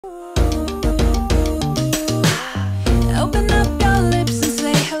Open up your lips and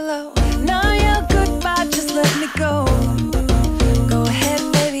say hello. Now you're goodbye, just let me go. Go ahead,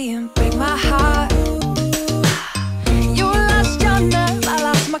 baby, and break my heart. You lost your nerve, I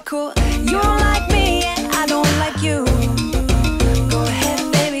lost my cool. You don't like me and I don't like you. Go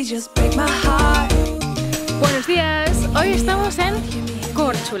ahead, baby, just break my heart. Buenos días, hoy estamos en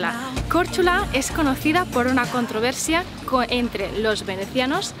Korcula. Korcula es conocida por una controversia entre los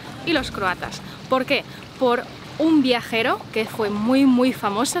venecianos y los croatas. ¿Por qué? Por un viajero que fue muy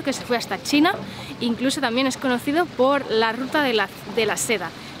famoso, que se fue hasta China. Incluso también es conocido por la ruta de la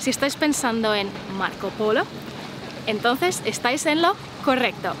seda. Si estáis pensando en Marco Polo, entonces estáis en lo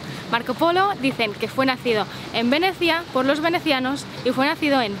correcto. Marco Polo dicen que fue nacido en Venecia por los venecianos y fue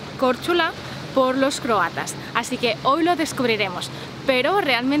nacido en Korcula por los croatas. Así que hoy lo descubriremos. Pero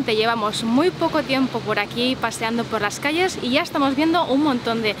realmente llevamos muy poco tiempo por aquí paseando por las calles y ya estamos viendo un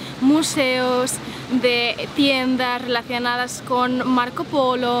montón de museos, de tiendas relacionadas con Marco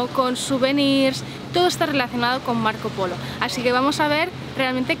Polo, con souvenirs, todo está relacionado con Marco Polo. Así que vamos a ver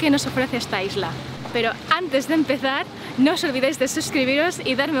realmente qué nos ofrece esta isla. Pero antes de empezar, no os olvidéis de suscribiros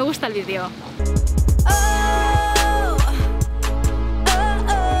y dar me gusta al vídeo.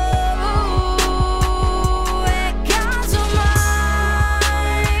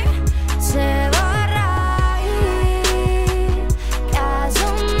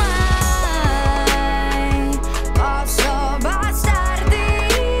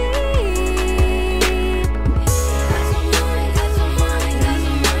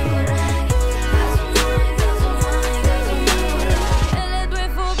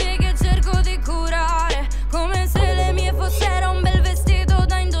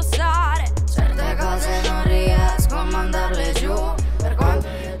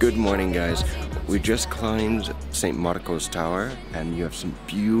 Good morning, guys. We just climbed St. Marco's Tower and you have some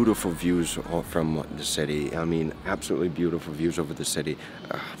beautiful views from the city. I mean, absolutely beautiful views over the city.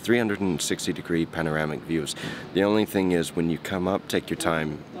 360-degree panoramic views. The only thing is when you come up, take your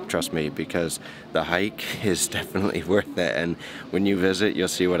time, trust me, because the hike is definitely worth it, and when you visit, you'll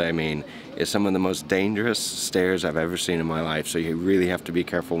see what I mean. It's some of the most dangerous stairs I've ever seen in my life, so you really have to be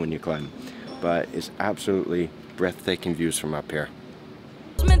careful when you climb. But it's absolutely breathtaking views from up here.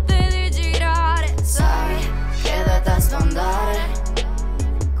 Smette di girare, sai che detesto andare.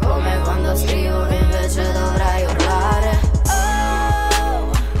 Come quando scrivo invece dovrei urlare.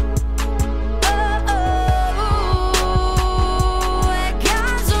 Oh, oh, oh, e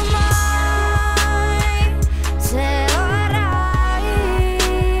casomai se vorrai,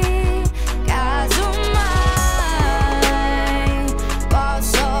 casomai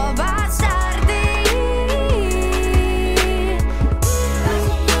posso bastardi.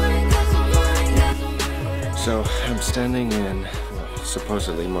 So I'm standing in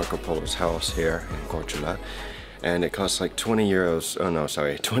supposedly Marco Polo's house here in Korcula, and it costs like 20 euros, oh no,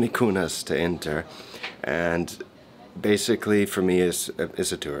 sorry, 20 kunas to enter, and basically for me is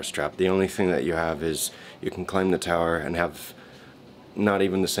a tourist trap. The only thing that you have is you can climb the tower and have not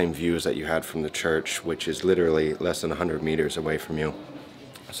even the same views that you had from the church, which is literally less than 100 meters away from you.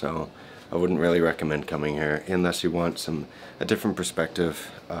 So I wouldn't really recommend coming here unless you want a different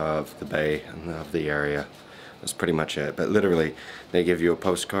perspective of the bay and of the area. That's pretty much it. But literally, they give you a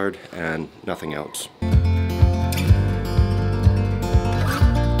postcard and nothing else.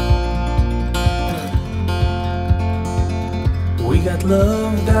 We got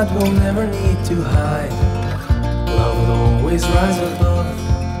love that we'll never need to hide. Love will always rise above.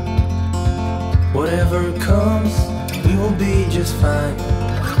 Whatever comes, we will be just fine.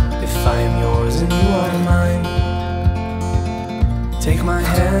 If I am yours and you are mine, take my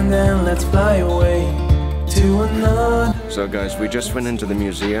hand and let's fly away to another. So guys, we just went into the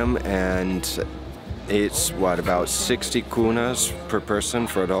museum and it's what, about 60 kunas per person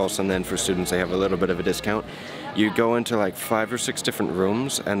for adults, and then for students they have a little bit of a discount. You go into like 5 or 6 different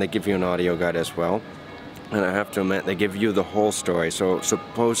rooms and they give you an audio guide as well. And I have to admit, they give you the whole story. So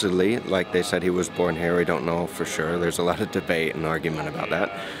supposedly, like they said, he was born here. We don't know for sure. There's a lot of debate and argument about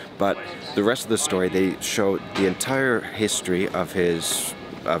that. But the rest of the story, they show the entire history of his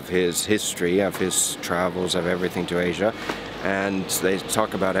travels, of everything to Asia. And they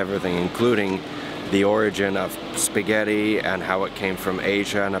talk about everything, including the origin of spaghetti and how it came from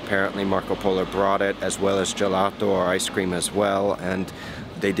Asia. And apparently Marco Polo brought it, as well as gelato or ice cream as well. And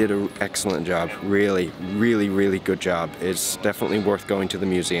they did an excellent job. Really good job. It's definitely worth going to the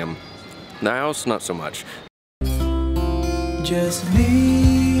museum. The house, not so much. Just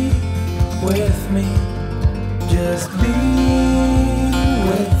be with me. Just be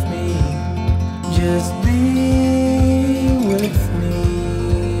with me. Just be with me.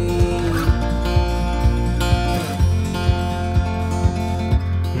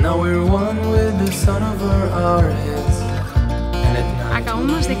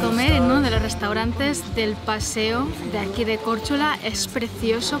 de comer en uno de los restaurantes del paseo de aquí de Korcula. Es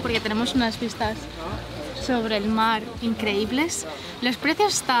precioso porque tenemos unas vistas sobre el mar increíbles. Los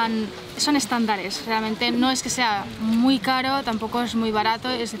precios son estándares, realmente no es que sea muy caro, tampoco es muy barato,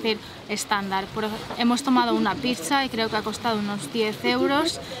 es decir, estándar. Hemos tomado una pizza y creo que ha costado unos 10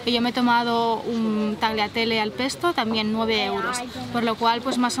 euros y yo me he tomado un tagliatelle al pesto, también 9 euros, por lo cual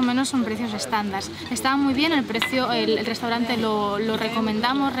pues más o menos son precios estándar. Estaba muy bien el precio, el restaurante lo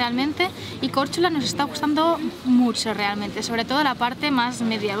recomendamos realmente, y Korcula nos está gustando mucho realmente, sobre todo la parte más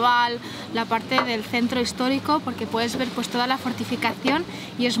medieval, la parte del centro histórico, porque puedes ver pues toda la fortificación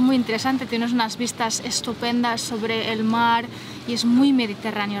y es muy interesante, tienes unas vistas estupendas sobre el mar y es muy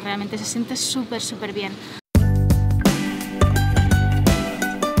mediterráneo realmente, se siente súper bien.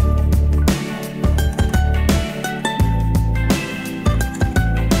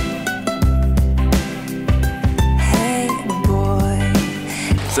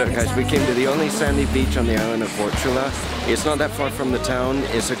 So guys, we came to the only sandy beach on the island of Korcula. It's not that far from the town.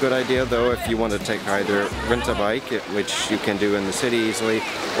 It's a good idea though if you want to take either rent a bike, which you can do in the city easily,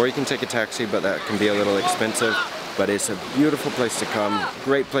 or you can take a taxi, but that can be a little expensive. But it's a beautiful place to come,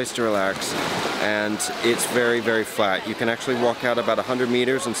 great place to relax, and it's very flat. You can actually walk out about 100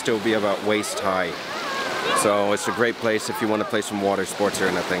 meters and still be about waist high. So it's a great place if you want to play some water sports or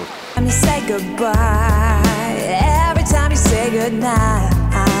anything. Time to say goodbye, every time you say goodnight,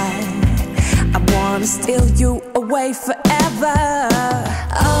 I wanna steal you away forever.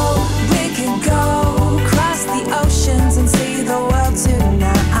 Oh, we can go across the oceans and see the world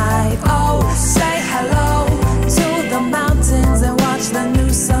tonight. Oh, say hello to the mountains and watch the new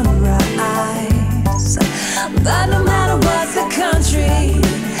sunrise. But no matter what the country,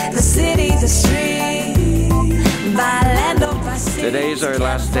 the city, the street, by land or by sea. Today's our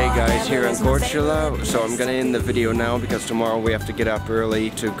last day, guys, here in Korcula, so I'm gonna end the video now because tomorrow we have to get up early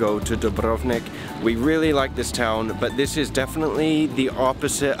to go to Dubrovnik. We really like this town, but this is definitely the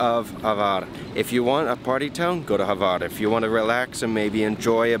opposite of Hvar. If you want a party town, go to Hvar. If you want to relax and maybe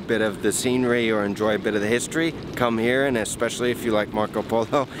enjoy a bit of the scenery or enjoy a bit of the history, come here, and especially if you like Marco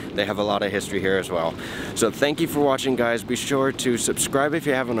Polo, they have a lot of history here as well. So thank you for watching, guys. Be sure to subscribe if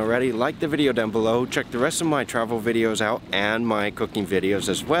you haven't already, like the video down below, check the rest of my travel videos out and my cooking videos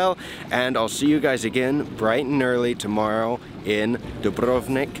as well, and I'll see you guys again bright and early tomorrow in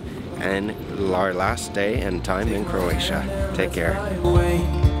Dubrovnik and our last day and time in Croatia. Take care.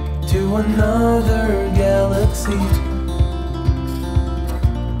 To another galaxy.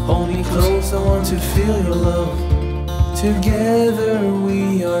 Hold me close, I want to feel your love. Together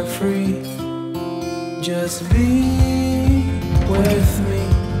we are free. Just be with me.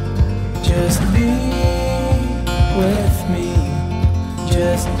 Just be with me.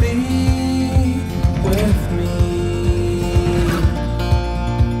 Just be with me.